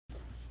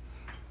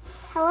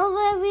Hello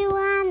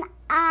everyone.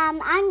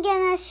 I'm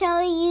gonna show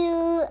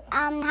you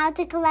how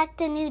to collect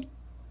a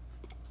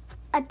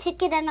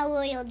ticket and a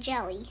royal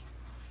jelly.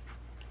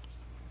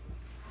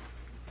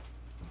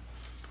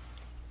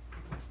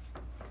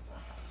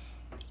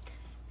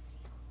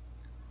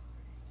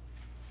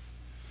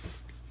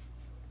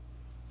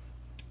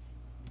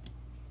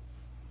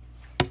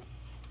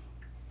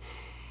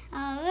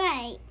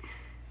 Alright.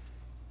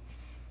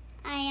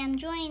 I am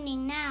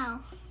joining now.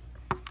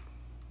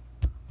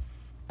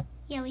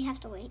 Yeah, we have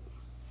to wait.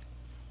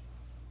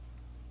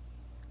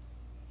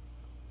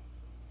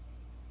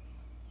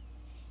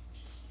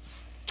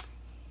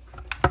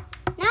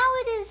 Now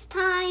it is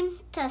time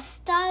to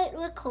start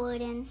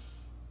recording.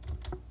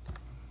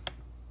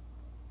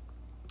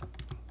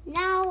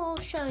 Now I'll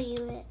show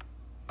you it.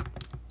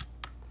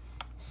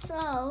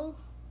 So,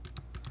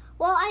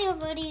 well, I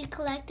have already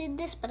collected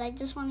this, but I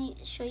just want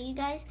to show you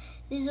guys.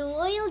 There's a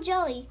royal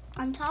jelly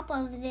on top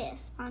of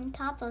this,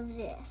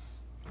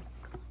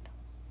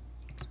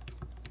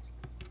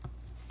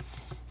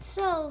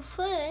 So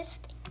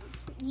first,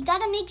 you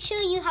gotta make sure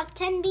you have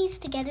 10 bees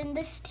to get in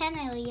this 10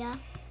 area.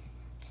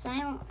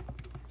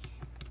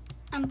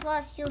 And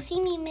plus, you'll see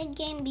me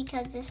mid-game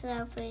because this is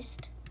our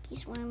first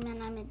beast worm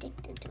and I'm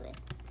addicted to it.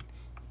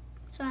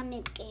 So I'm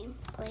mid-game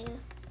player.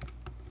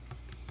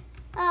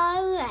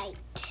 Alright.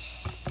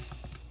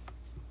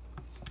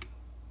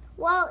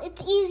 Well,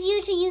 it's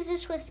easier to use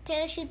this with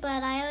parachute,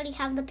 but I already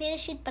have the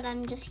parachute, but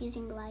I'm just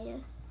using glider.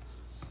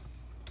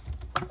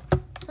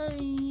 So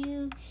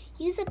you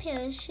use a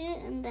parachute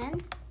and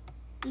then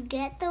you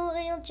get the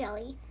royal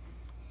jelly.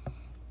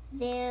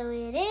 There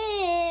it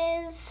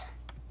is.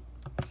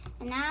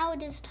 And now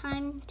it is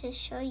time to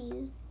show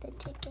you the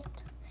ticket.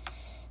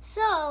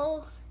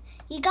 So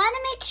you gotta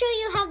make sure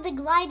you have the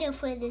glider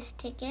for this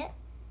ticket.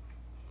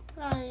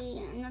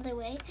 Probably another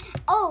way.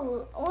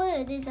 Oh,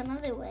 or there's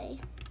another way.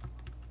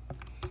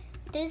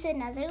 There's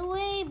another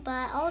way,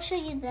 but I'll show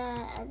you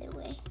the other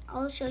way.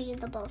 I'll show you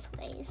the both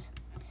ways.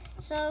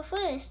 So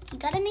first, you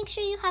gotta make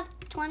sure you have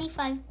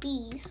 25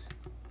 bees.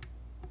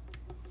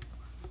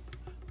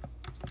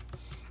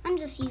 I'm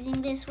just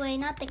using this way,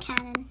 not the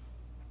cannon.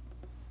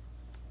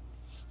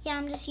 Yeah,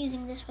 I'm just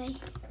using this way.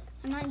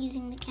 I'm not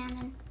using the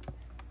cannon.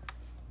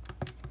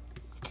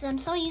 Because I'm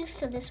so used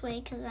to this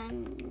way, because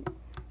I'm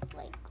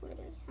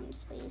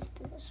so used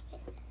to this way.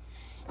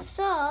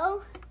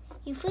 So,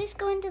 you first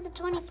go into the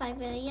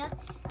 25 area,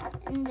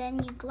 and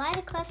then you glide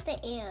across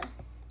the air.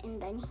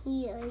 And then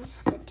here's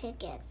the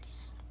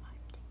tickets.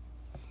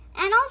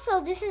 And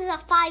also, this is a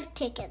 5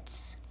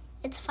 tickets.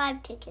 It's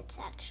 5 tickets,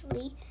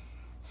 actually.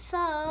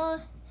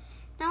 So,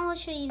 now I'll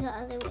show you the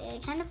other way. I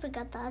kind of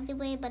forgot the other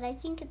way, but I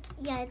think it's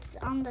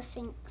on the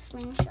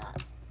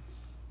slingshot.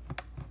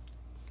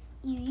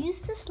 You use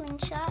the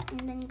slingshot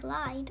and then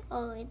glide.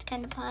 Oh, it's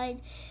kind of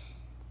hard.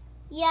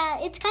 Yeah,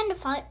 it's kind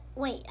of hard.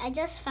 Wait, I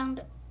just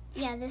found,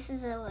 this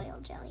is a royal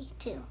jelly,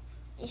 too.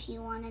 If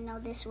you want to know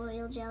this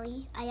royal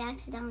jelly, I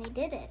accidentally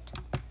did it.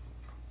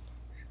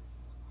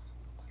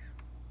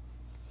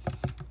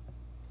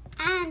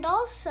 And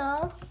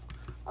also,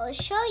 I'll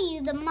show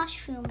you the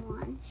mushroom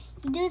one.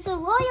 There's a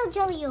royal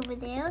jelly over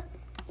there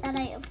that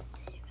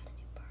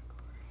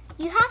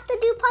you have to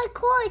do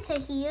parkour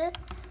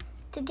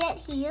to get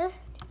here.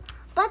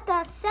 But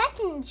the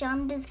second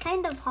jump is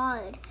kind of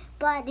hard.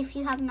 But if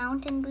you have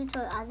mountain boots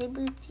or other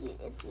boots,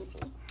 it's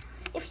easy.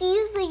 If you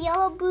use the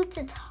yellow boots,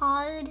 it's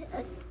hard.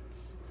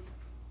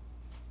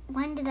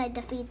 When did I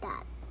defeat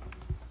that?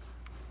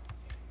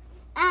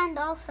 And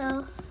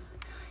also,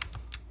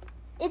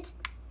 it's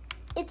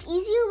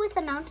easier with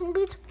the mountain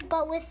boots,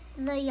 but with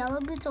the yellow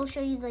boots, I'll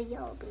show you the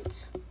yellow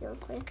boots real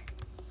quick.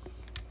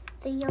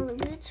 The yellow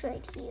boots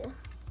right here.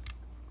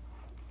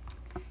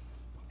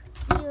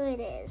 Here it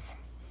is.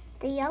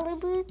 The yellow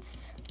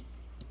boots.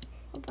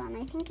 Hold on,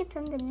 I think it's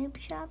in the noob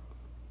shop.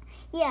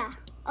 Yeah.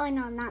 Oh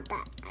no, not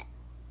that.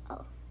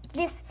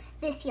 This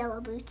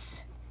yellow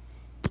boots.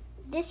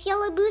 This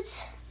yellow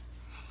boots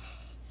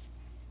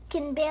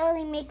can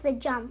barely make the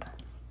jump,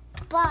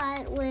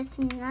 but with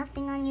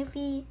nothing on your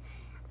feet,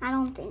 I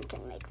don't think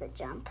can make the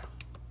jump.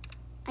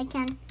 I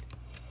can.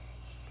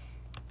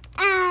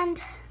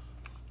 And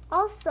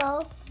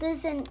also,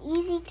 there's an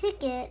easy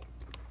ticket,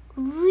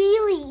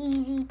 really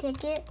easy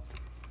ticket.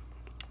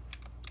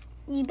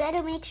 You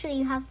better make sure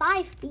you have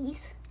 5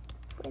 bees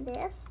for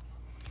this.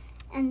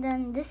 And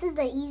then this is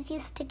the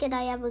easiest ticket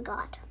I ever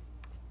got.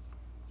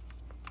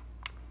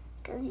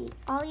 Because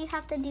all you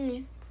have to do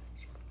is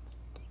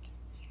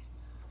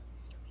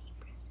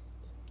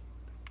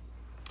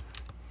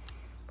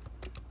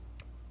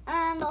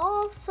and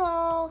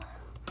also,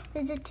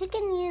 there's a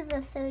ticket near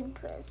the 3rd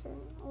prison.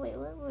 Wait,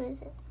 where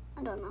is it?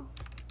 I don't know.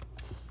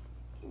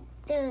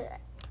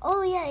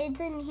 Oh yeah, it's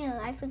in here.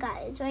 I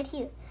forgot. It's right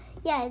here.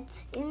 Yeah,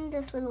 it's in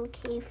this little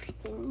cave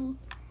thingy.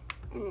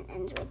 And it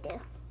ends right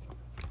there.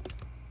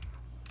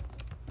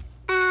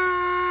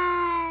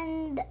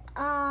 And,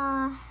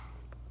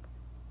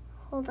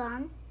 hold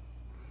on.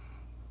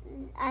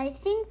 I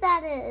think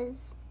that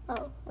is,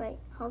 oh, wait,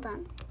 hold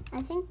on.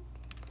 I think,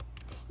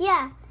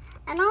 yeah.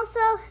 And also,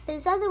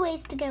 there's other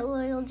ways to get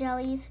royal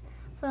jellies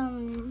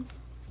from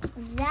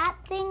that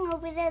thing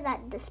over there,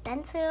 that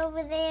dispenser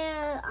over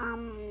there,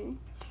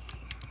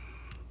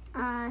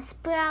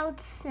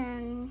 Sprouts,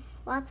 and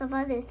lots of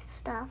other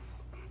stuff.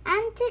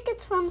 And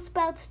tickets from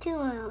Sprouts too,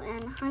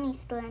 and Honey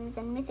Storms,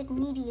 and Mythic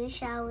Meteor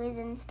Showers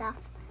and stuff.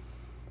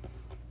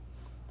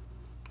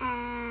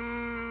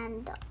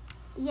 And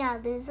yeah,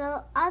 there's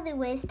other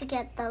ways to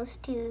get those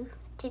two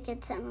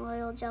tickets and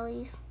royal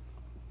jellies.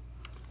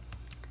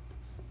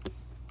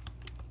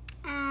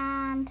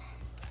 And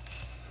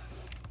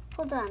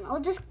hold on, I'll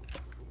just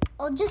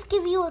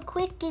give you a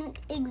quick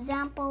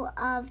example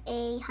of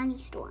a honey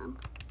storm.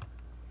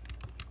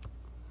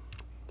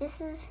 This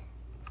is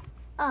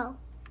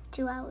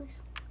 2 hours.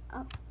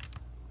 Oh.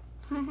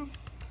 And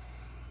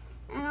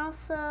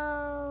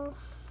also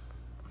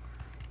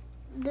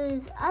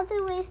there's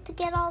other ways to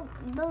get all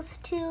those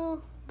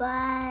two,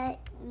 but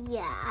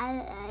yeah,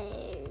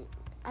 I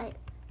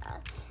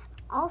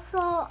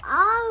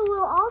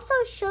will also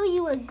show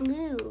you a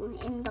glue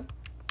in the,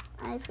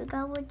 I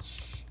forgot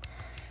which,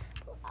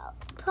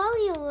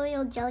 probably a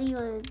royal jelly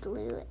or a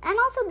glue. And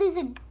also there's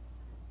a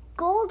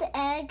gold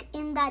egg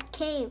in that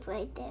cave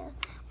right there,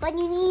 but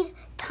you need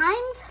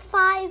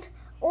 ×5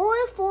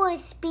 or 4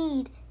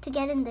 speed to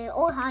get in there,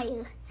 or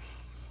higher.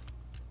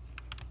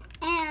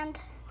 And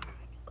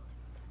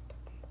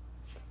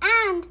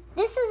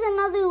this is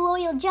another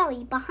royal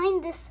jelly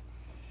behind this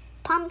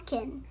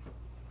pumpkin.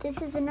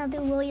 This is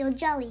another royal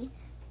jelly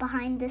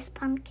behind this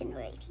pumpkin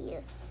right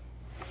here.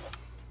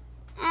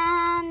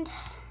 And,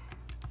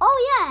 oh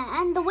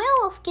yeah, and the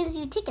werewolf gives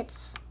you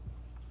tickets.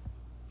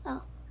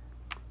 Oh,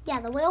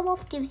 yeah, the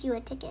werewolf gives you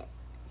a ticket.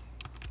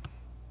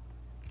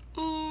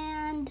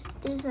 And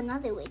there's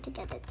another way to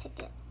get a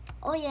ticket.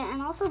 Oh yeah,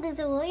 and also there's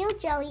a royal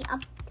jelly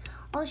up.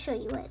 I'll show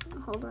you it.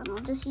 Hold on, I'll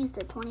just use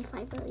the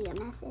 25 area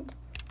method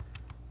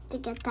to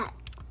get that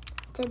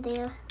to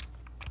there,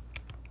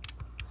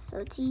 so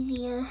it's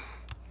easier.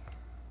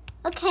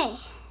 Okay.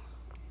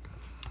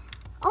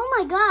 Oh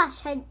my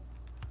gosh,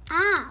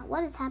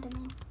 what is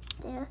happening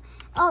there?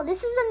 Oh,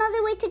 this is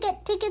another way to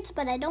get tickets,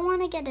 but I don't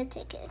want to get a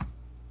ticket.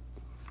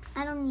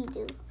 I don't need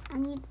to.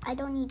 I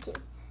don't need to.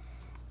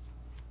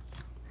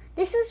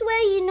 This is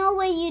where you know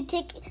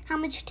how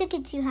much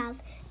tickets you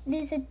have.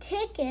 There's a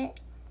ticket.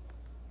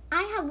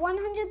 I have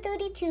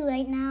 132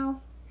 right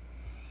now.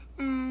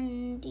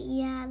 And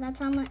yeah, that's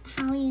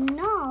how you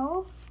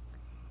know.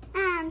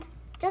 And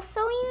just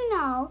so you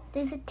know,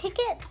 there's a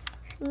ticket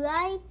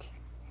right.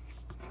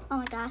 Oh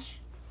my gosh.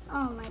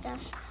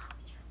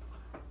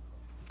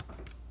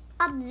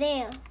 Up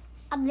there,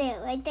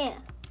 right there.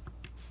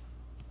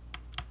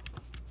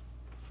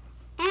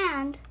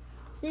 And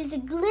there's a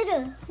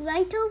glitter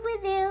right over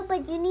there,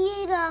 but you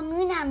need a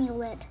moon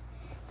amulet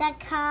that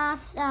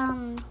cost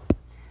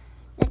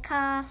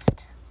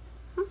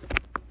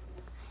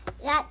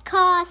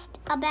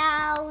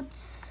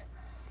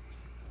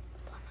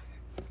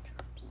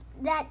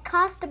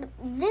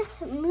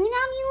this moon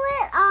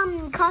amulet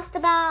cost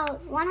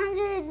about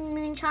 100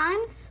 moon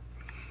chimes,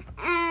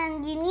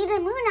 and you need a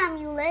moon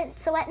amulet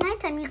so at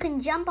nighttime you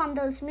can jump on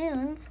those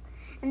moons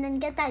and then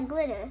get that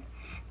glitter.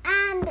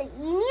 And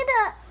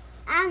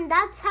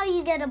that's how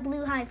you get a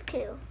blue hive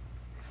too.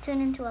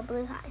 Turn into a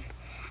blue hive.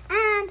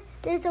 And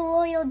there's a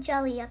royal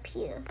jelly up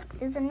here.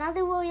 There's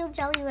another royal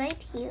jelly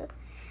right here.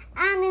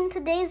 And in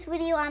today's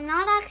video, I'm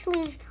not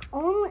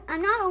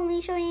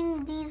only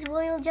showing these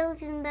royal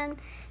jellies and then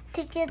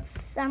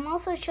tickets. I'm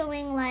also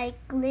showing like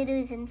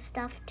glitters and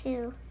stuff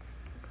too.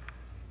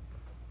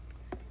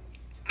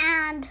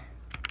 And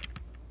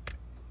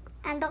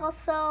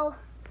also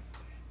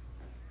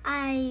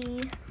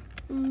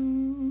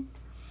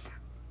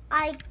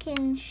I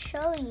can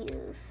show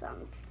you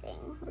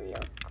something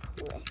real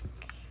quick.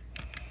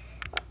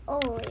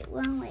 Oh wait,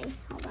 wrong way.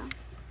 Hold on.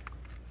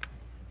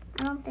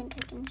 I don't think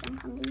I can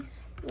jump on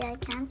these. Yeah, I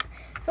can't.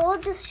 So I'll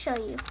just show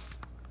you.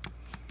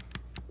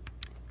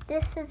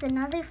 This is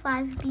another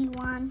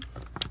 5B1.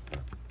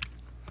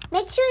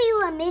 Make sure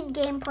you're a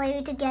mid-game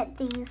player to get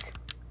these.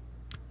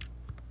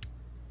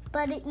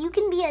 But you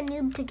can be a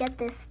noob to get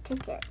this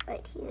ticket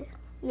right here.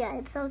 Yeah,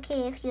 it's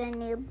okay if you're a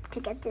noob to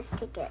get this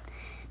ticket.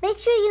 Make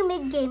sure you're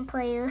mid-game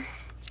player.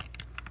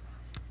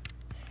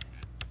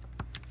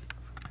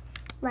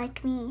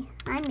 Like me,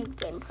 I'm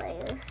mid-game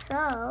player,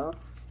 so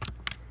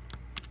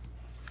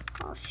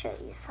I'll show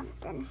you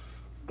something.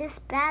 This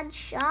badge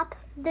shop,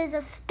 there's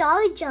a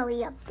star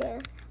jelly up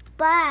there,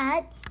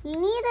 but you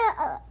need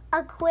to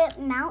equip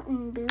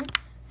mountain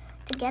boots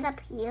to get up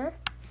here,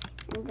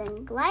 and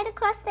then glide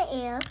across the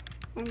air,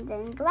 and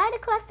then glide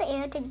across the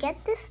air to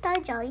get this star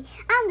jelly.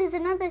 And there's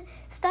another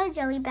star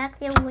jelly back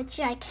there which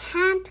I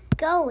can't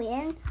go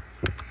in,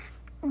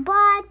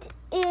 but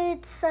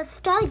it's a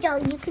star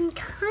jelly. You can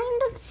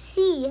kind of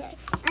see it.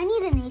 I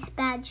need an ace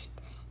badge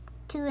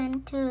to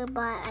enter,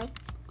 but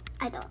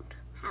I don't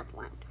have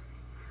one,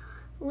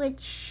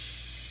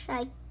 which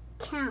I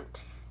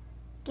can't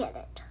get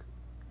it.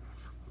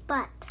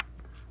 But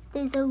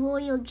there's a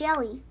royal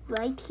jelly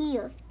right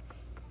here.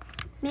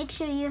 Make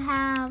sure you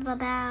have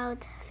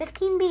about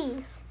 15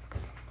 bees.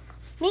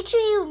 Make sure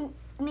you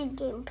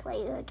mid-game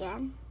play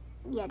again.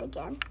 Yet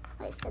again.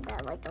 I said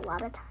that like a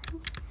lot of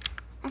times.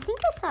 I think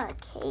I saw a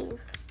cave.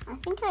 I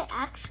think I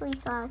actually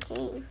saw a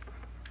cave.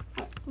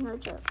 No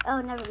joke.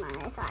 Oh, never mind.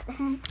 I thought.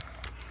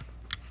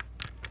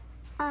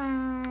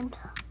 And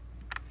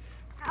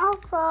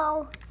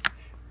also,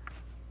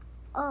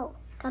 oh,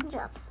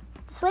 gumdrops.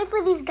 Just wait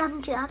for these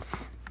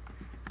gumdrops.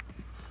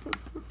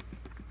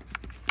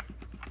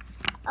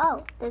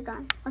 Oh, they're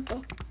gone.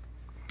 Okay.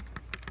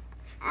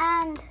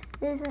 And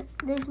there's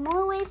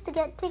more ways to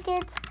get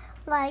tickets,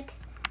 like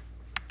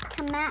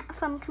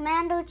from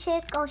Commando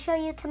Chick. I'll show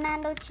you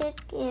Commando Chick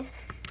if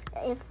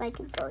I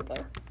could go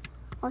there.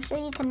 I'll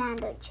show you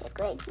Commando Chick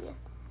right here.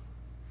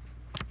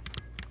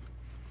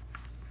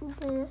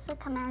 There's a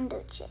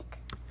Commando Chick.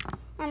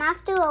 And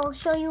after, I'll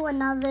show you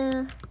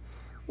another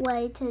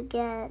way to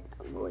get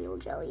royal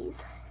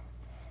jellies.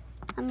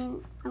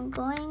 You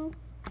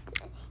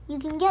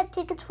can get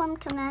tickets from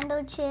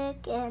Commando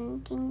Chick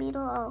and King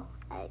Beetle.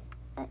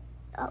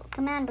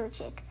 Commando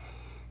Chick.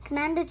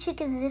 Commando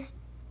Chick is this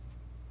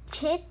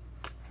chick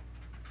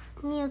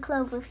near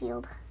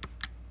Cloverfield.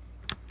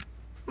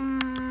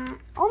 Oh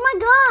my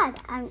God!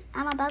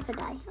 I'm about to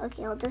die.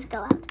 Okay, I'll just go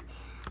out.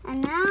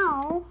 And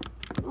now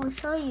I'll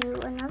show you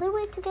another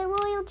way to get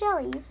royal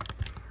jellies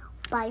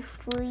by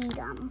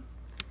freedom.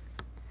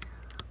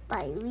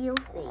 By real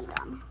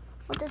freedom.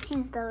 We'll just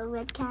use the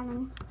red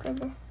cannon for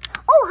this.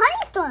 Oh,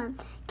 honey storm!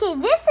 Okay,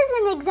 this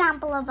is an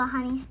example of a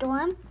honey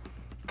storm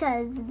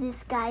because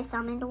this guy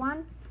summoned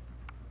one.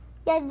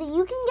 Yeah,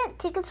 you can get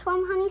tickets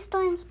from honey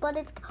storms, but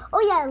it's...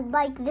 Oh yeah,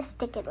 like this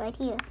ticket right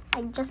here.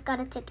 I just got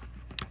a ticket.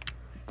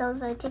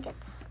 Those are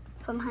tickets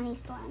from honey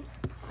storms.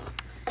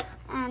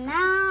 And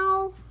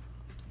now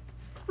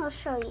I'll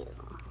show you.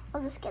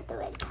 I'll just get the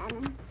red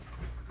cannon.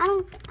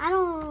 I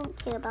don't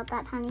care about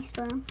that honey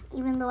storm,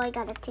 even though I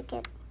got a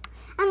ticket.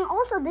 And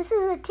also, this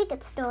is a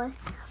ticket store.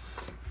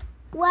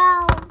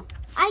 Well,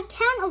 I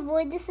can't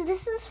avoid this.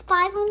 This is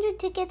 500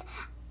 tickets.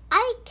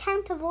 I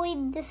can't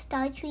avoid the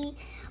star tree,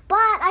 but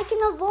I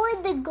can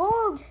avoid the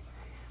gold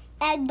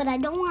egg, but I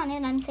don't want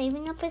it. I'm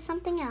saving up for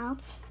something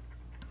else.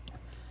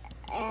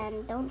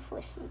 And don't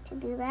force me to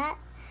do that.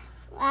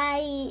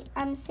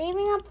 I'm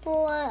saving up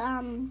for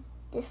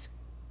this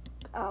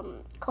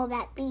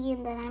Combat Bee,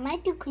 and then I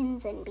might do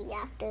Crimson Bee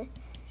after.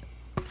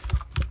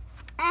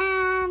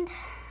 And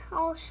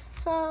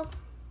also,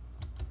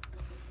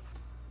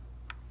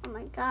 oh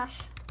my gosh.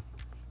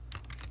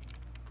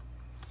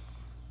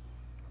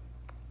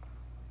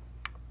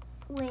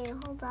 Wait,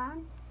 hold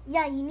on.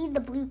 Yeah, you need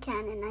the blue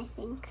cannon, I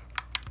think.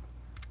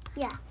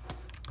 Yeah.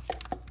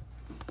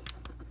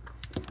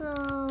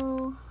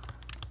 So,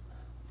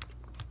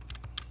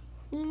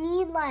 you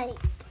need like,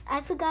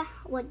 I forgot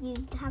what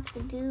you have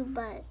to do,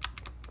 but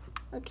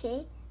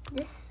okay.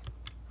 This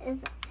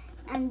is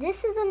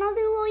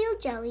another royal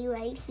jelly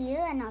right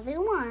here.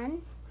 Another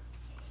one.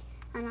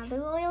 Another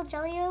royal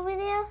jelly over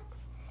there.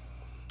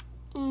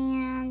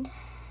 And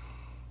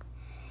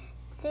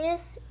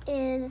this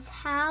is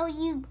how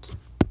you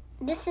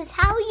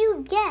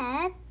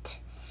get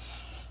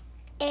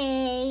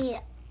a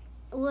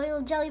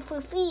royal jelly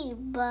for free.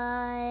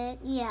 But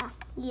yeah.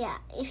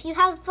 If you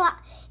have,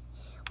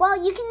 well,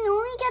 you can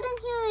only get in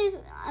here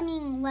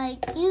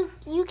if,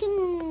 you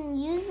can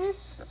use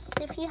this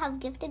if you have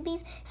gifted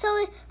bees.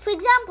 So, for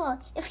example,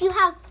 if you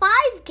have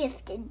 5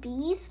 gifted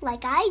bees,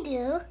 like I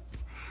do,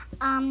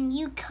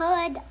 you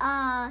could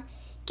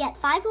get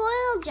 5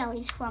 royal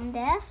jellies from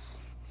this.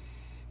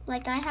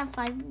 Like I have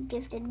 5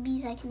 gifted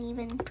bees. I can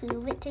even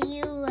prove it to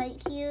you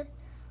right here.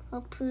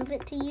 I'll prove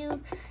it to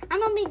you.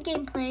 I'm a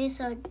mid-game player,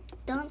 so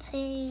don't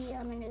say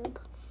I'm a noob.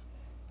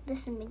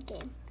 This is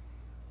mid-game.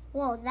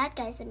 Whoa, that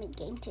guy's a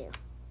mid-game too.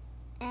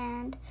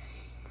 And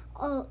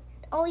I'll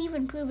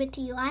even prove it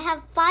to you. I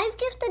have 5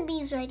 gifted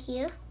bees right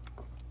here,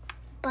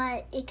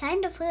 but it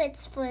kind of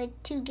hurts for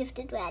 2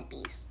 gifted rad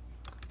bees.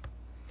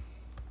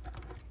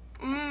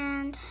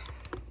 And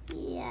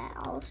yeah,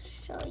 I'll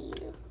show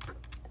you.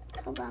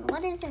 Hold on,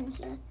 what is in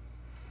here?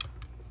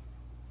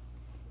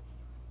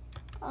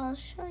 I'll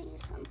show you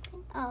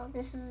something. Oh,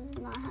 this is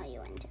not how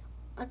you enter.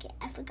 Okay,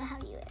 I forgot how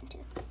you enter.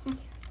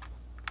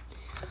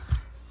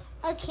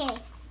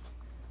 Okay.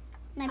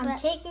 I'm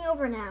taking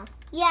over now.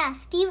 Yeah,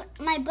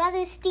 my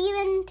brother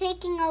Steven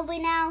taking over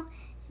now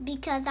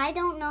because I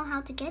don't know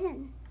how to get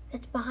in.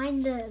 It's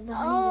behind the honey dispenser.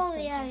 Oh,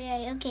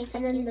 yeah. Okay,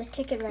 and then the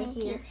ticket right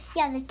here.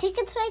 Yeah, the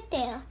ticket's right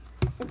there.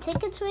 The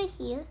ticket's right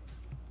here.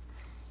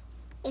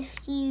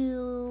 If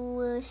you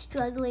were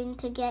struggling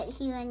to get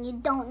here and you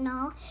don't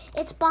know,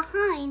 it's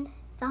behind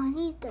the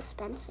honey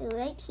dispenser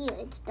right here.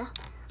 It's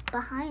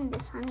behind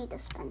this honey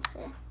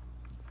dispenser.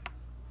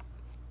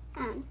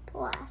 And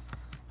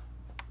plus,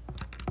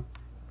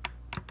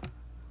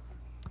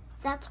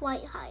 that's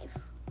White Hive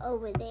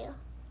over there.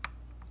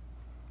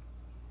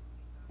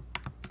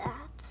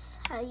 That's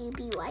how you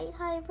be White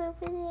Hive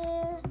over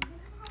there.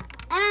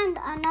 And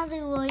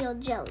another royal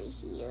jelly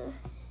here.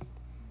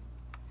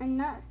 And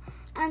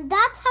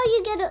that's how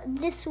you get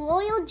this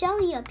royal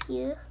jelly up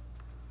here.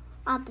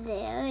 up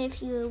there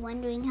if you're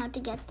wondering how to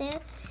get there.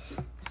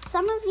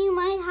 Some of you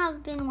might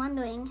have been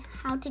wondering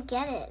how to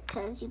get it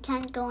because you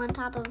can't go on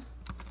top of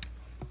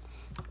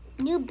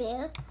New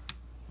Bear.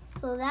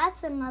 So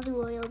that's another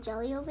royal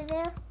jelly over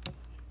there.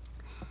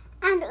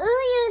 And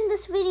earlier in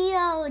this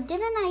video,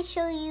 didn't I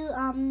show you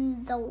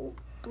the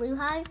blue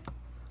hive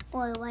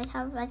or white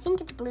hive? I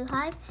think it's blue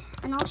hive.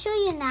 And I'll show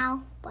you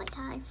now white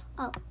hive.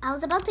 Oh, I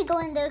was about to go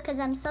in there because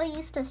I'm so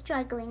used to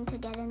struggling to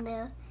get in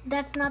there.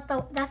 That's not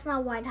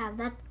white hive.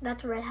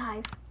 That's red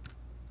hive.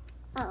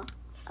 Oh,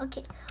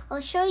 okay.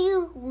 I'll show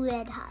you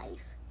red hive.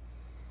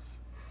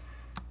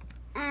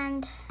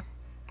 And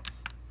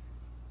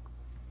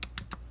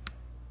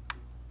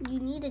you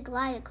need to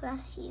glide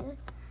across here.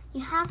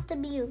 You have to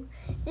be.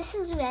 This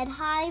is red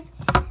hive.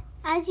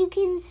 As you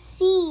can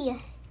see,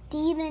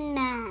 demon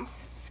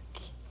mask.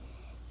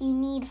 You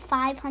need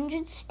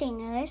 500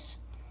 stingers,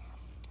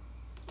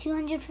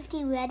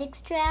 250 red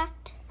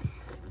extract.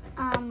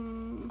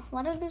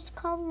 What are those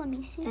called? Let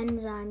me see.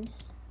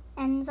 Enzymes.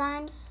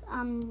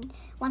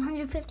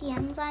 150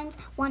 enzymes,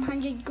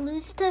 100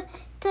 glues to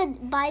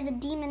buy the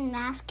demon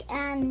mask,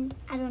 and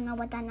I don't know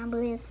what that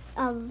number is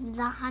of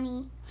the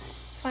honey.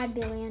 5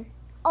 billion.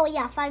 Oh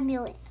yeah, 5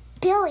 million.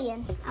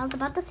 Billion. I was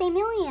about to say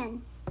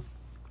million.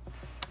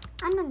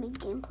 I'm a big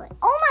gameplay.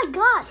 Oh my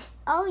gosh.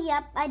 Oh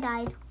yep, I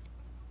died.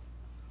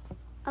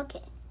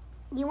 Okay.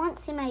 You won't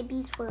see my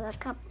bees for a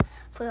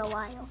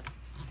while.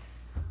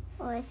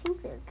 Oh, I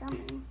think they're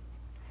coming.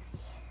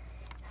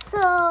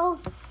 So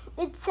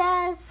it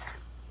says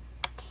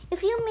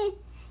if you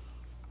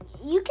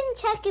can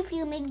check if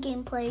you make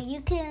gameplay.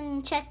 You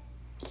can check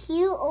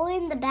here or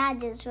in the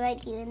badges right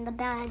here in the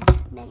badge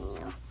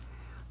menu,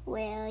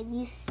 where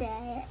it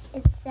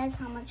says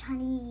how much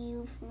honey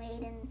you've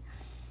made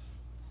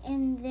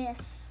in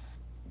this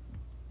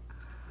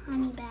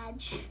honey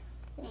badge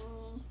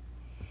thingy.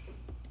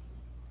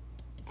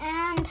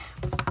 And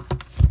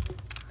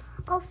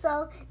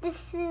also,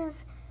 this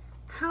is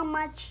how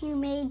much you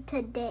made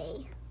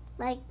today.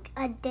 Like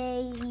a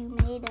day you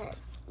made it,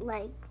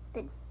 like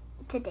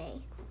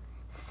today.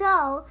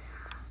 So,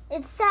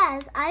 it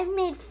says I've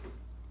made...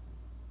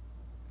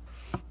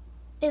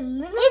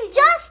 It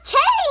just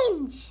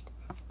changed!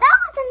 That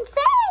was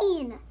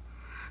insane!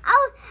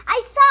 I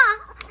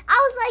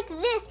was like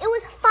this. It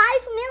was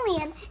 5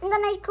 million, and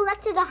then I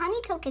collected a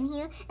honey token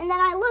here, and then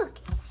I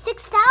looked,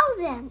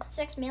 6,000.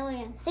 6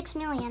 million. 6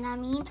 million, I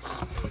mean.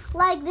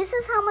 Like, this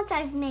is how much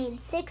I've made.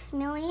 6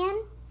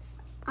 million.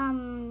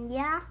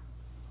 Yeah.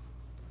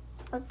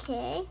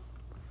 Okay.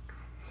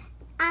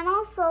 And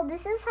also,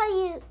 this is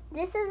a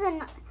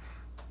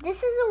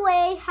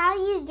way how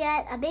you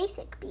get a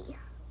basic bee.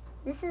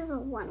 This is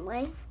one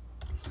way.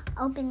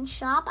 Open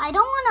shop. I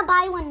don't want to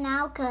buy one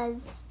now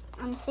because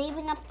I'm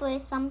saving up for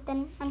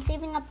something. I'm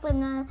saving up for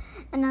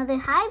another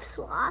hive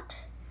slot.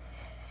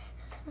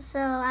 So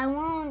I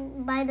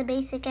won't buy the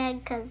basic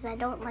egg because I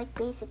don't like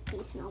basic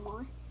bees no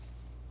more.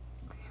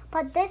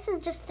 But this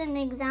is just an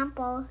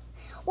example.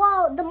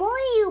 Well, the more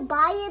you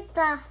buy it,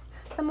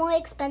 the more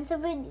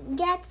expensive it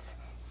gets.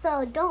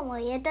 So don't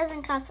worry, it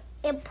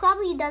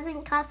probably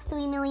doesn't cost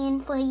 3 million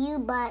for you,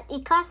 but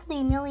it costs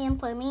 3 million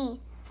for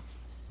me.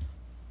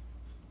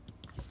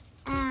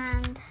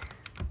 And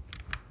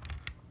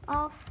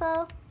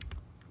also,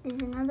 there's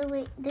another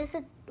way. There's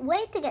a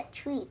way to get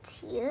treats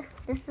here.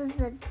 This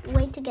is a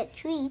way to get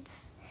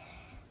treats.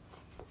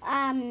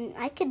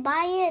 I could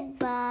buy it,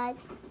 but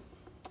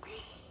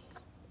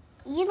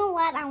you know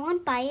what? I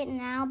won't buy it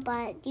now,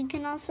 but you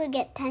can also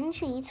get 10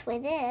 treats for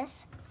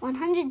this,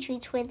 100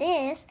 treats for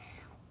this,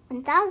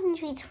 1,000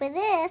 treats for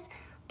this,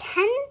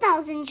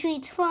 10,000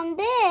 treats from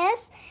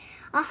this,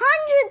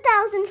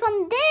 100,000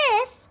 from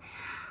this,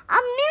 1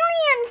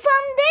 million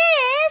from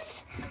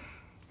this,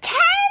 10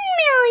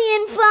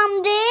 million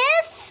from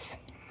this,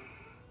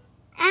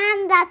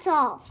 and that's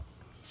all.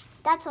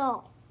 That's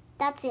all.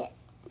 That's it.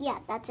 Yeah,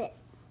 that's it.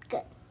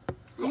 Good.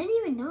 I didn't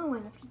even know it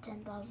went up to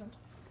 10,000.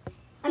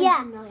 Yeah,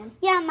 10 million.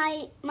 Yeah.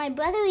 My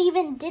brother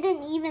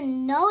didn't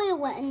even know it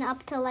went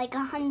up to like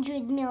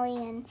 100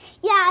 million.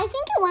 Yeah, I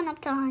think it went up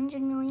to 100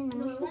 million.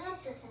 No, it went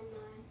up to 10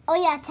 million. Oh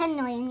yeah, 10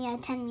 million. Yeah,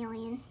 10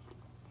 million.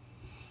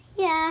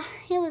 Yeah,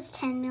 it was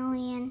 10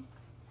 million.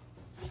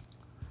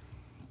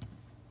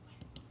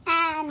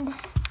 And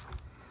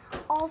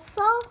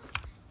also,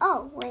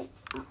 oh wait,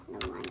 oh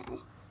never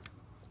mind.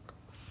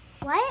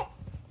 What?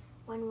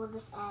 When will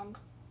this end?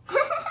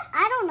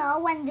 I don't know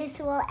when this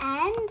will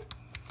end.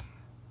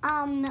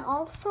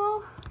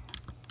 Also,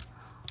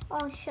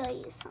 I'll show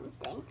you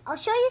something. I'll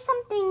show you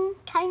something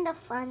kind of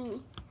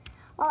funny.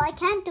 Well, I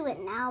can't do it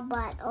now,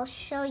 but I'll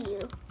show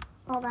you.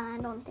 Hold on,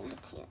 I don't think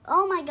it's here.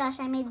 Oh my gosh,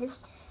 I made this.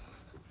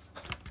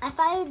 I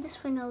fired this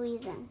for no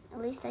reason.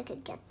 At least I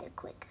could get there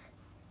quick.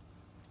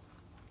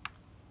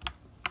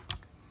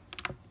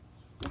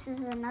 This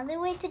is another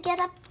way to get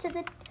up to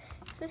the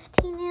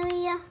 15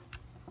 area.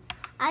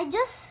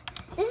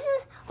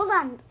 Hold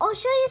on, I'll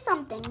show you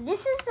something.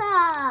 This is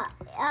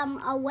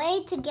a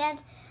way to get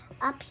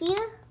up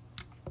here.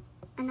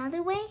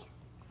 Another way,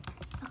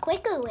 a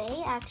quicker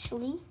way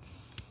actually,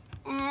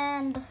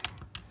 And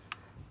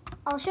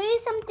I'll show you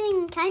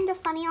something kind of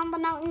funny on the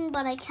mountain,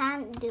 but I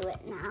can't do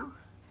it now.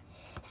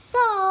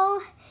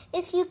 So,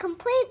 if you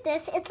complete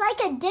this, it's like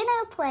a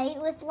dinner plate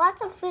with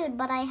lots of food,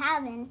 but I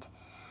haven't.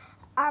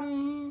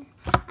 I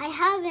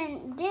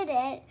haven't did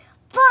it.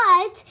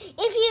 But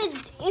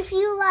if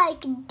you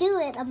like do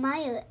it,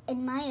 admire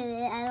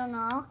it, I don't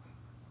know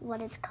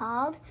what it's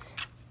called.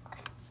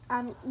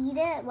 Eat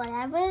it,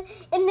 whatever.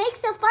 It makes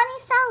a funny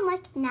sound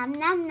like nom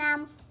nom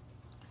nom.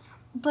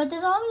 But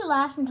this only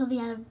lasts until the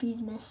end of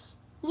Beesmas.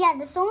 Yeah,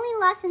 this only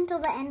lasts until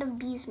the end of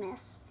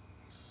Beesmas.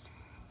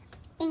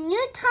 In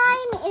your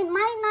time, it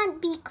might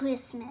not be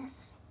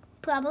Christmas.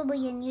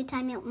 Probably in your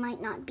time, it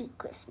might not be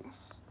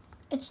Christmas.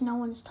 It's no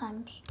one's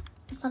time.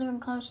 It's not even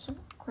close to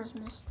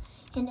Christmas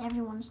in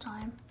everyone's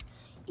time,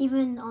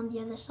 even on the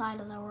other side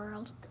of the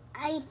world.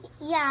 I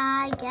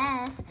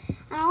guess.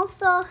 And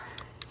also,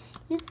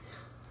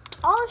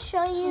 I'll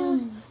show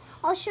you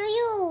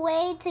a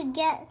way to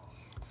get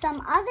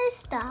some other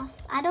stuff.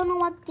 I don't know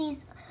what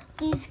these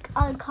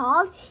are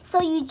called.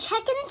 So you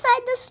check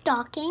inside the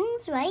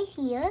stockings right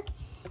here,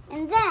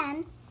 and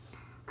then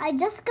I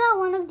just got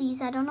one of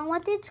these. I don't know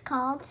what it's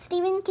called.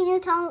 Steven, can you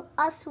tell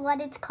us what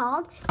it's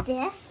called?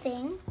 This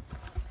thing.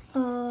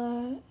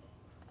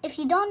 If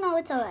you don't know,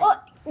 it's alright. Oh,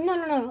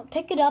 no.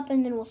 Pick it up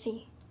and then we'll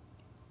see.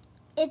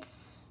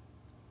 It's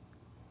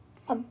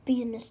a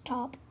Beesmas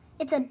top.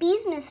 It's a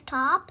Beesmas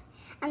top,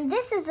 and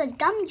this is a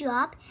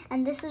gumdrop,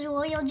 and this is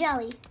royal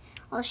jelly.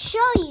 I'll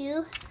show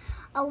you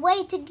a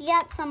way to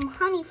get some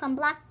honey from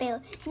Black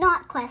Bear.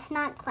 Not quest,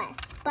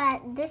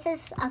 but this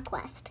is a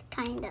quest,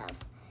 kind of.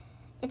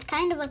 It's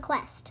kind of a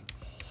quest.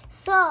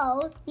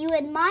 So, you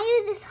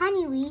admire this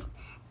honey wreath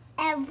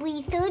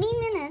every 30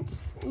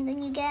 minutes, and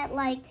then you get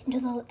like...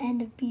 Until the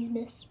end of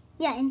Beesmas.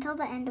 Yeah, until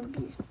the end of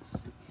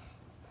Beesmas.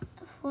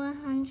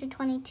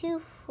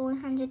 422,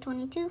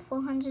 422,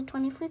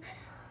 423,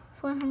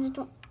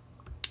 420.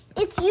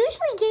 It's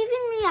usually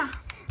giving me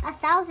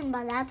 1,000,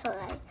 but that's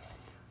alright.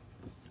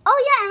 Oh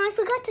yeah, and I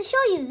forgot to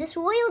show you this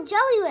royal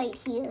jelly right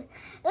here.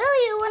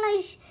 Earlier when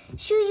I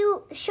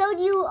showed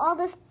you all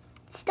this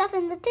stuff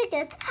in the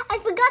tickets, I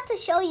forgot to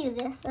show you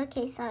this.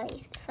 Okay,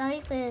 sorry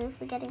for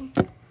forgetting.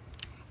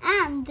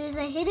 And there's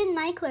a hidden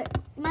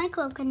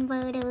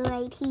microconverter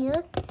right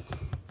here.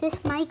 This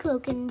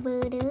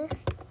microconverter.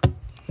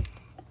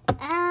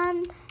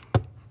 And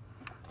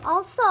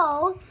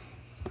also,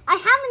 I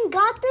haven't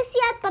got this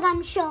yet, but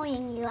I'm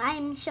showing you.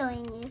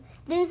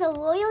 There's a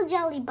royal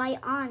jelly by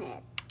on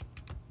it.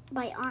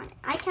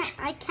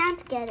 I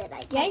can't get it.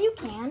 Yeah, you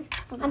can.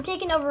 I'm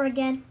taking over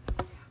again.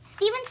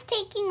 Steven's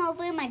taking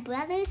over. My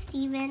brother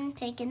Steven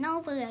taking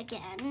over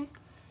again.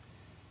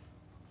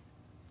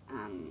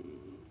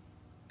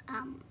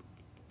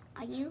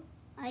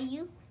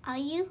 Are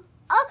you?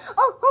 Oh,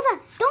 hold on.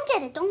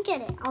 Don't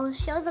get it. I'll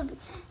show the...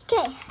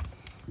 Okay.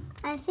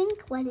 I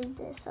think, what is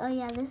this? Oh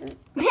yeah, this is...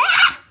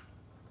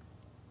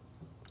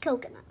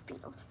 Coconut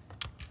field.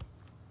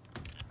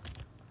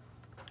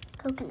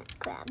 Coconut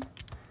crab.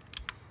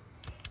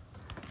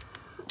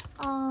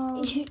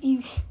 I'll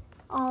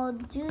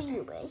do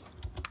you, Ray.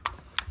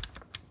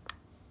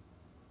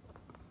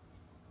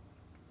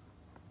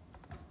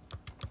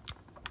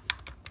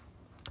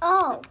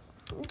 Oh,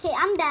 okay,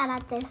 I'm bad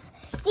at this.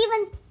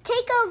 Steven,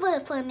 take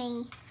over for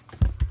me.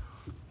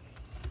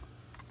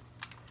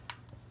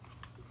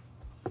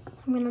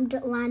 I'm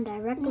gonna land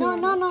directly. No,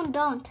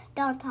 don't.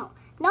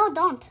 No,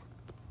 don't.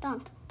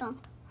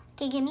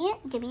 Okay, give me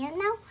it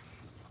now.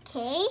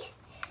 Okay.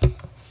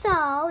 So,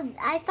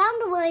 I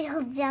found a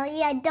royal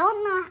jelly. I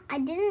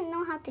didn't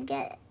know how to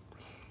get it.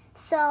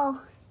 So,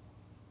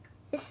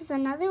 this is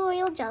another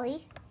royal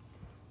jelly.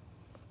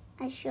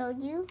 I showed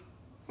you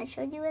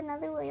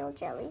another royal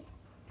jelly.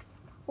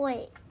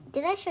 Wait,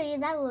 did I show you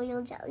that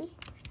royal jelly?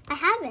 I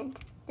haven't.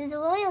 There's a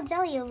royal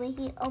jelly over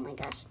here. Oh my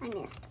gosh, I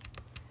missed.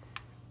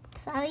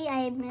 Sorry,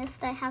 I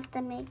missed. I have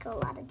to make a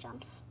lot of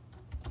jumps.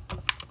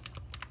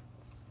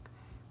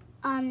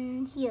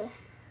 Here.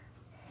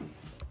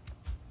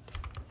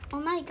 Oh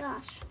my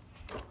gosh.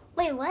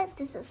 Wait, what?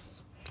 This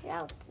is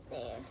out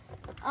there.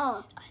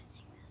 Oh. I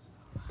think this is a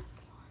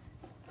lot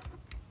of fun.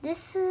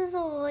 This is a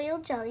royal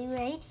jelly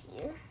right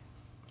here.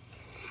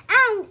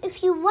 And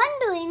if you're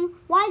wondering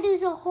why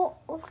there's a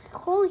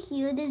hole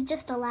here, there's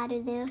just a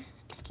ladder there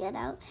to get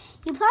out.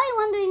 You're probably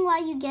wondering why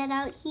you get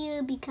out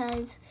here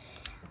because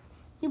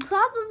you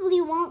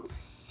probably won't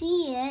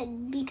see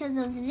it because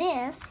of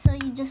this. So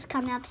you just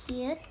come up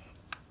here.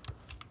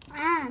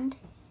 And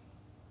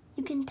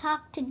you can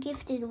talk to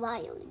Gifted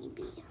Wily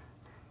Bee.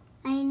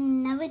 I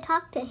never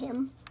talked to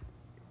him.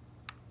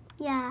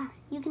 Yeah,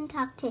 you can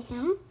talk to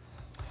him.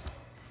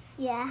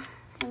 Yeah,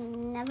 I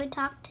never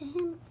talked to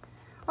him.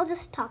 I'll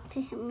just talk to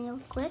him real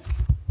quick.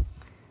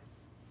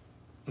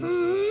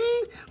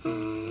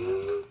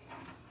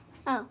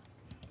 Oh.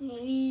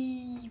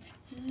 Leave.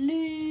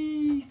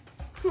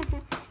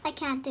 I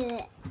can't do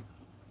it.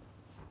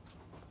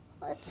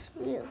 What's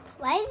roof?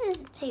 Why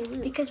does it say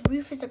roof? Because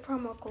roof is a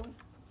promo code.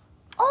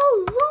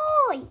 Oh,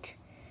 right.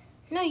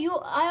 No,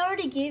 I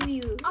already gave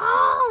you.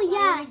 Oh, I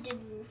yeah. already did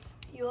roof.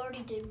 You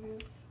already did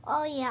roof.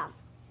 Oh, yeah.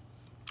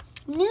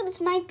 Noobs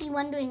might be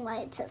wondering why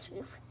it says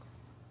roof.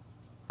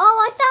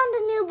 Oh, I found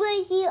a noob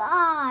right here.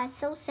 Ah,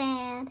 so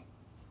sad.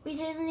 He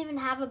doesn't even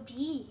have a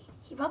bee.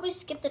 He probably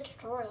skipped the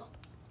tutorial.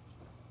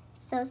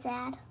 So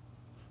sad.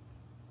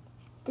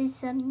 There's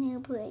some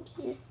noob right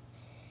here.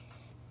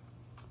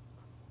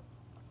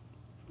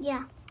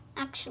 Yeah,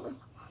 actually.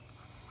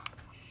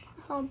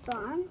 Hold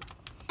on.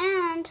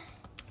 And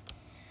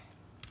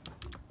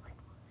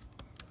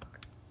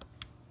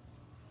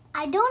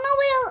I don't know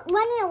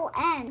when it'll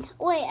end.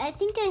 Wait, I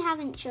think I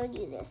haven't showed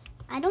you this.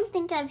 I don't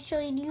think I've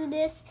showed you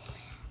this.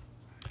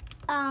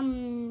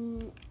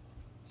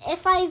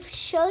 If I've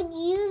showed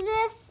you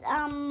this,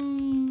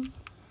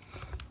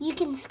 you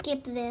can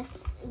skip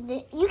this.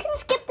 You can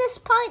skip this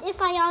part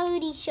if I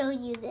already showed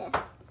you this.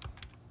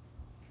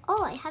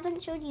 Oh, I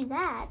haven't showed you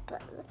that,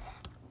 but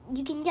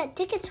you can get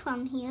tickets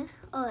from here.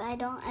 Oh, I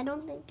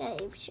don't think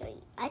I've showed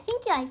you. I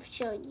think I've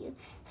showed you.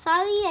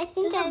 Sorry, I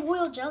think There's a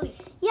royal jelly.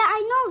 Yeah,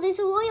 I know. There's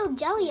a royal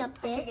jelly up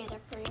there. I can get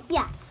it for you.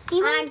 Yeah,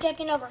 Steven. I'm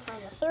taking over for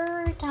the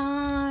third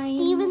time.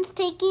 Steven's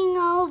taking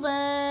over.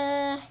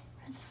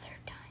 For the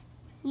third time.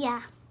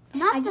 Yeah,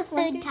 not the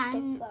third stick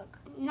time. bug.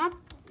 Not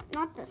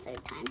the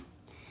third time.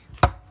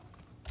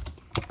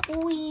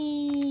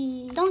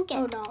 We Don't get.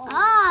 Oh no.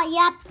 Ah,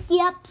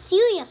 yep.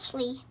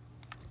 Seriously.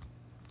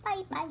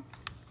 Bye.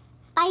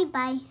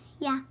 Bye.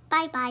 Yeah,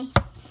 bye.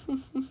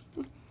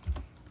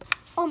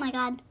 Oh my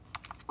god.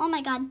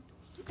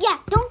 Yeah,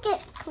 don't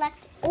get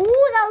collected. Oh,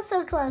 that was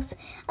so close.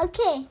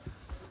 Okay.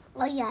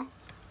 Oh yeah.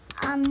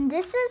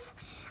 This is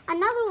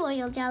another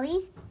royal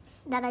jelly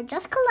that I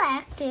just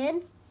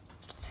collected.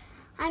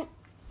 I'm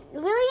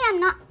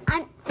not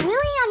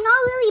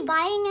really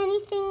buying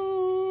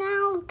anything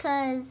now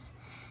because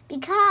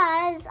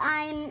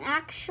I'm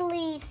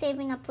actually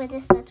saving up for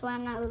this. That's why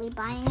I'm not really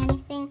buying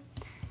anything.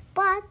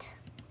 But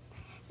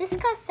this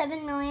costs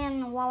 7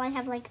 million while I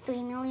have like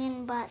 3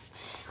 million. But,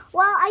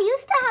 well, I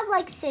used to have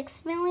like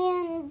 6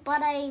 million,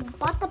 but I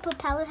bought the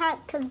propeller hat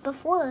because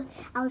before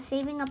I was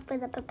saving up for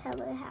the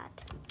propeller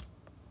hat.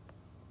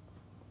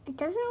 It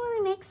doesn't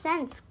really make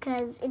sense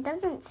because it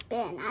doesn't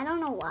spin. I don't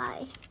know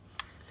why.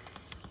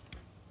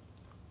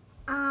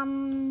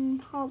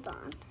 Hold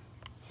on.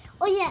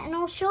 Oh yeah, and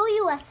I'll show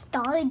you a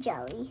star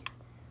jelly.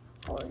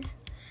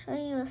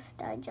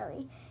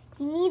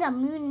 You need a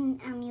moon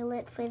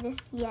amulet for this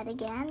yet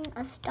again.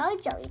 A star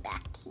jelly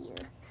back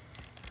here.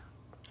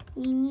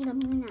 You need a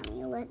moon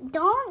amulet.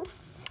 Don't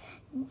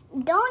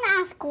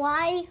ask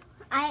why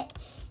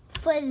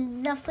for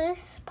the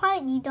first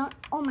part you don't.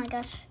 Oh my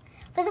gosh.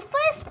 For the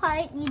first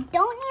part you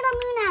don't need a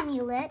moon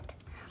amulet.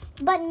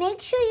 But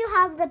make sure you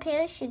have the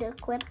parachute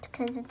equipped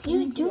because it's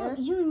easier.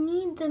 You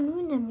need the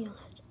moon amulet.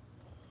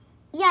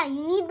 Yeah,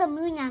 you need the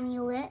moon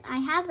amulet. I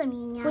have the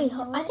moon amulet. Wait,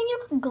 I think you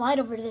can glide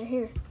over there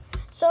here.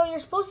 So you're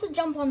supposed to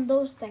jump on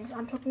those things.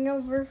 I'm taking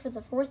over for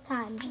the 4th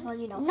time, just to let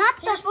you know.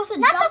 You're supposed to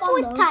jump the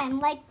 4th time,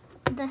 like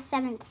the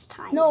 7th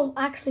time. No,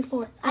 actually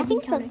 4th. I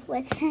think the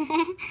 4th.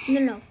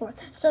 No, 4th.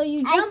 So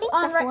you jump I think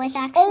on the 4th,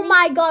 actually. Oh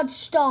my god,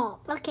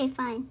 stop. Okay,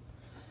 fine.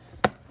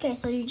 Okay,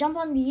 so you jump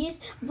on these.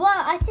 But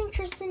I think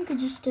Tristan could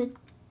just do...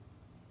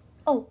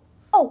 Oh!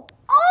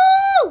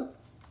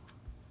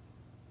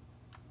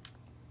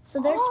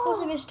 So there's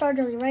supposed to be a star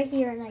jelly right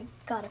here, and I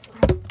got it for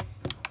him.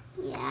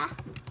 Yeah.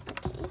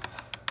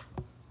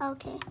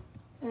 Okay.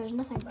 There's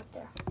nothing back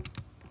there.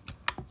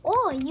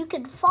 Or you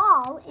could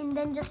fall and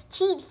then just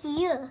cheat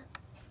here.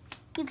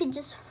 You could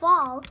just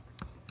fall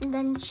and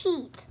then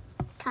cheat,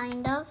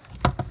 kind of.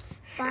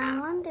 But I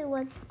wonder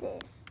what's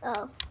this.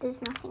 Oh,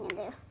 there's nothing in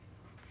there.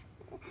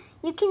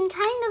 You can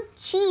kind of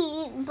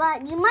cheat,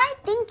 but you might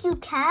think you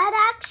can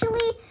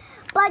actually,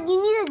 but you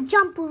need to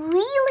jump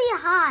really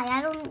high.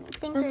 I don't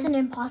think that's an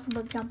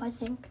impossible jump, I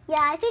think.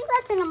 Yeah, I think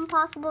that's an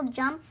impossible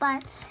jump,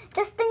 but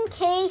just in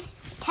case,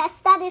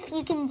 test that if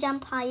you can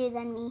jump higher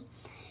than me.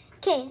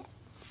 Okay,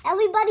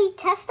 everybody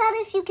test that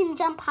if you can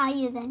jump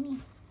higher than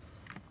me.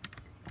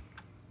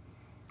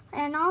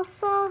 And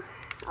also,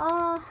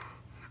 I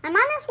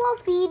might as well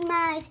feed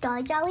my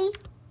star jelly.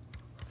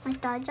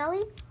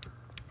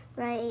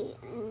 Right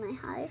in my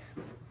hive.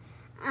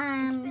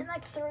 It's been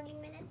like 30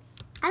 minutes.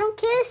 I don't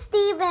care,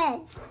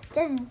 Steven.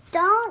 Just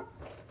don't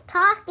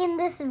talk in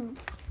this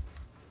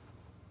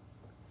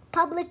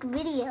public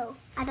video.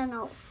 I don't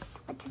know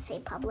what to say,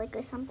 public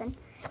or something.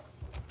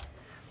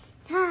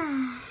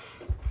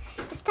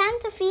 It's time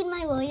to feed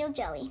my royal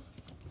jelly.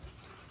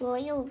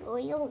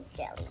 Royal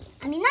jelly.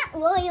 I mean, not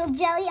royal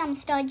jelly, I'm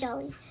star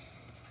jelly.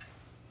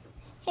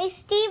 Hey,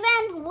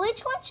 Steven,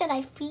 which one should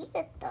I feed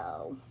it,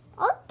 though?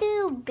 I'll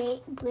do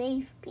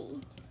Brave Bee.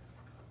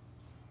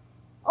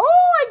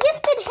 Oh, a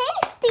gifted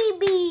Hasty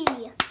Bee!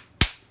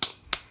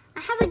 I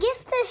have a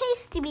gifted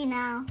Hasty Bee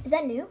now. Is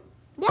that new?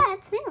 Yeah,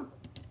 it's new.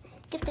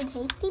 Gifted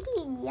Hasty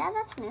Bee? Yeah,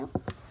 that's new.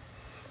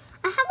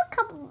 I have a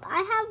couple.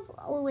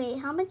 Oh, wait,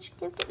 how much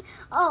gifted?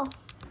 Oh,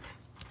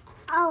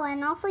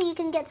 and also you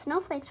can get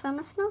snowflakes from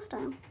a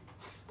snowstorm.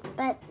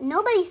 But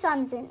nobody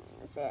suns it.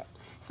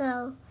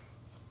 So,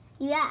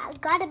 yeah,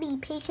 gotta be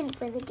patient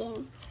for the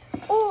game.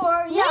 Or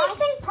I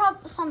think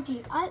some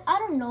people. I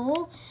don't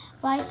know,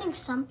 but I think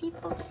some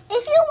people.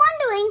 If you're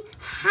wondering,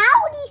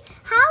 how do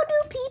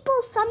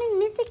people summon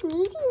mythic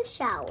meteor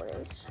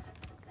showers?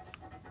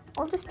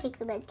 I'll just take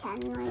the red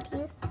cannon right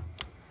here.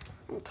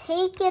 I'm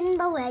taking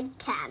the red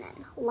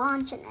cannon.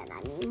 Launching it.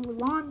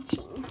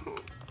 Launching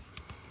it.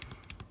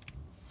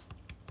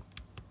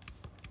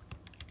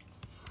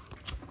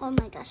 Oh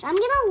my gosh. I'm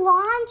gonna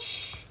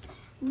launch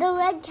the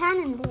red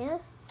cannon there.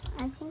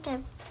 I think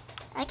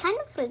I kind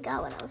of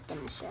forgot what I was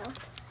gonna show.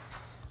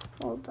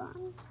 Hold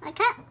on.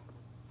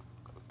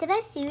 Did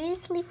I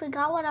seriously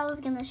forgot what I was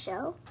gonna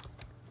show?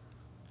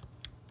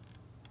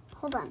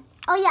 Hold on.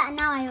 Oh yeah,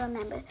 now I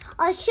remember.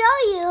 I'll show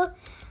you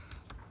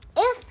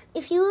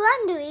if you're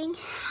wondering,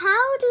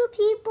 how do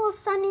people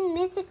summon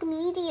mythic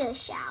meteor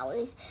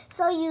showers?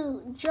 So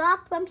you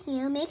drop them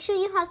here, make sure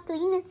you have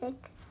 3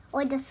 mythic,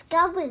 or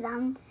discover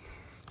them.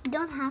 You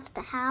don't have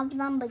to have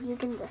them, but you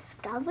can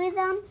discover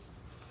them.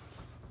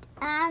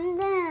 And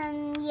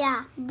then,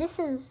 yeah,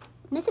 mythic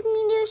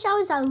meteor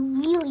showers are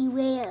really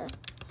rare.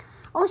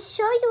 I'll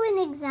show you an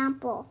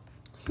example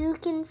who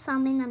can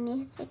summon a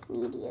mythic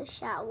meteor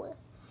shower.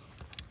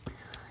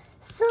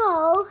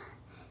 So,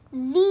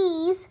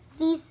 these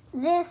 3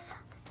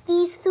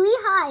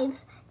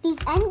 hives, these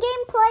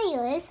endgame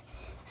players,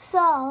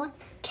 so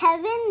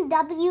Kevin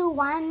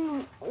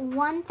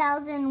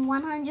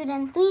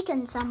W1103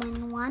 can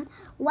summon one.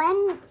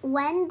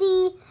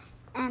 Wendy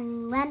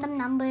and random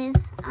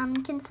numbers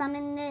can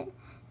summon it.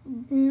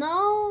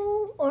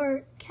 No,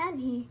 or can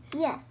he?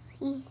 Yes,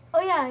 he.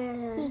 Oh yeah.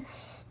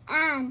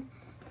 And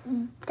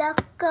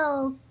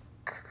Ducko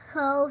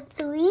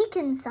 3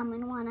 can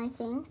summon one, I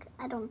think.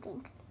 I don't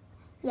think.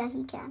 Yeah,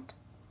 he can't.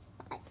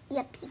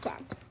 Yep, he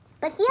can't.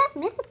 But he has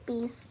mythic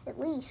bees, at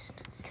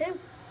least. 2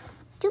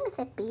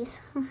 mythic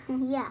bees.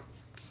 Yeah.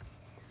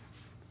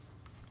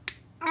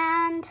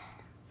 And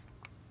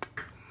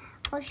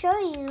I'll show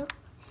you.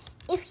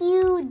 If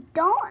you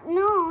don't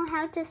know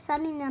how to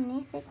summon a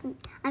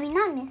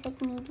not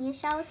mythic meteor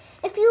shower.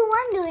 If you're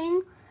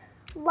wondering,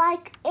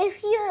 like,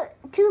 if you're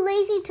too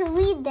lazy to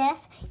read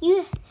this,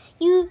 if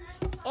you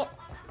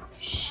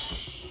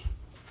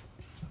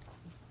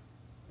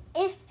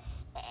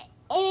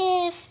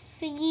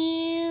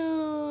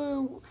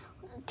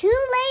too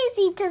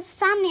lazy to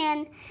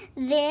summon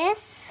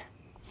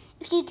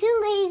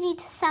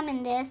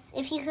this,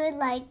 if you heard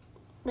like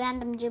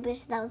random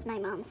gibberish, that was my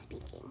mom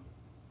speaking.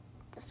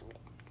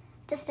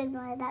 Just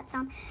ignore that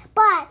sound.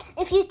 But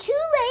if you're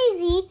too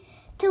lazy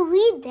to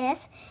read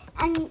this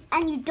and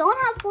you don't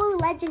have 4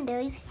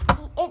 legendaries,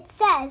 it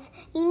says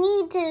you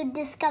need to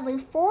discover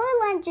 4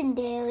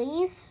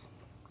 legendaries.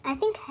 I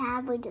think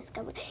have or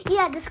discover.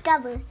 Yeah,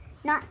 discover.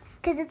 Not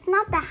because it's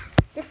not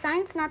the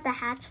sign's not the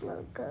hatch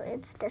logo.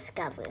 It's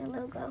discover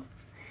logo.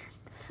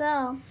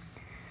 So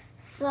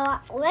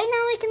right now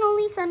I can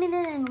only summon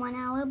it in 1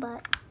 hour,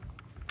 but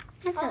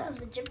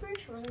the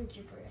gibberish wasn't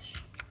gibberish.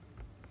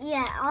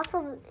 Yeah,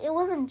 also, it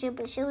wasn't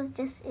gibberish. It was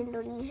just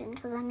Indonesian,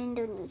 because I'm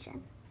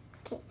Indonesian.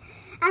 Okay.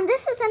 And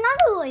this is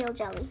another royal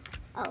jelly.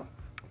 Oh.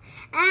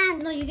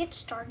 And no, you get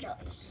star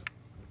jellies.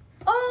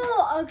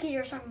 Oh, okay,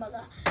 you're talking about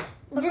that.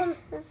 But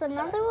this is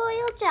another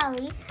royal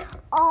jelly.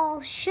 I'll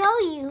show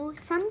you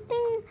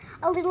something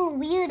a little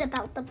weird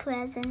about the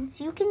presents.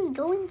 You can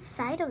go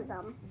inside of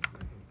them.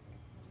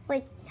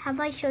 Wait, have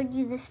I showed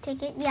you this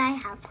ticket? Yeah, I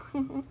have.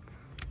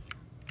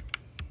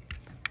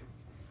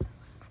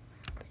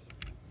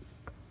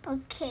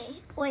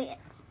 Okay, wait.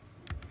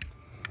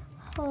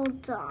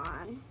 Hold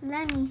on.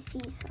 Let me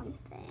see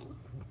something.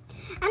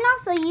 And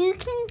also, you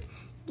can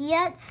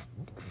get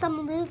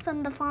some loot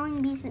from the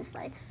falling beastmas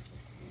lights.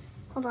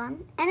 Hold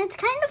on. And it's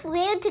kind of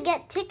rare to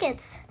get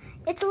tickets.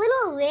 It's a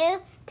little rare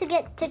to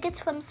get tickets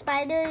from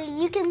Spider.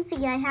 You can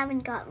see I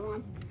haven't got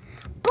one.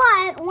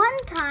 But one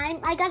time,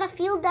 I got a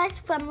field dice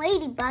from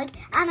Ladybug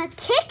and a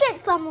ticket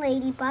from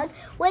Ladybug,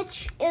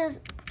 which is,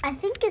 I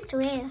think it's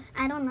rare.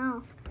 I don't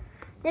know.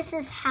 This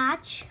is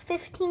hatch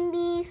 15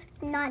 bees,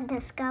 not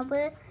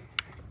discover.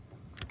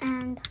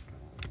 And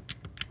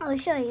I'll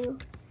show you.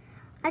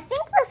 I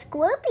think the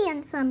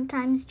scorpion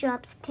sometimes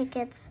drops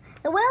tickets.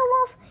 The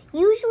werewolf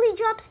usually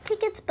drops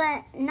tickets,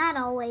 but not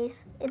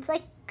always. It's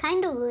like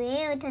kind of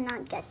rare to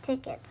not get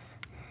tickets.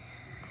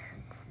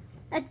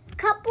 A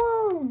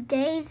couple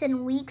days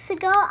and weeks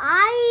ago,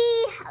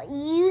 I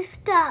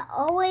used to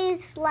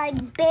always like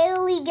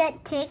barely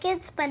get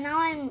tickets, but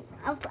now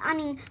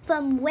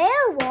from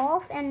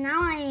werewolf, and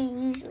now I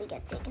usually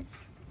get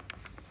tickets.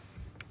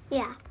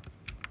 Yeah.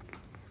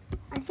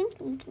 I think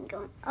you can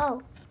go.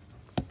 Oh.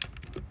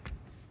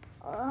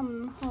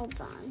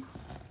 Hold on.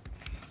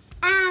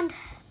 And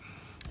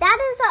that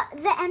is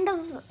the end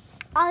of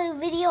our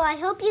video. I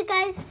hope you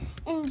guys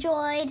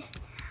enjoyed,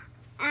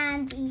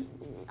 and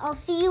I'll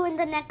see you in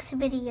the next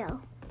video.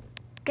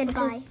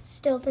 Goodbye. Which is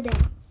still today.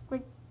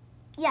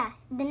 Yeah,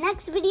 the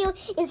next video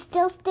is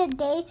still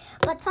today,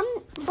 but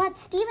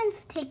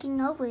Steven's taking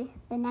over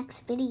the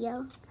next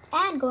video.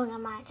 And going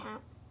on my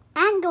account.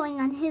 And going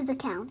on his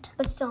account.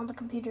 But still on the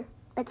computer.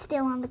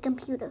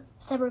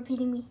 Stop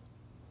repeating me.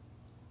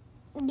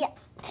 Yeah.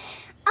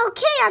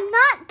 Okay, I'm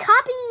not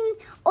copying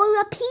or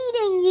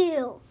repeating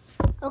you.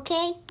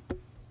 Okay?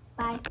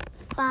 Bye.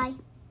 Bye.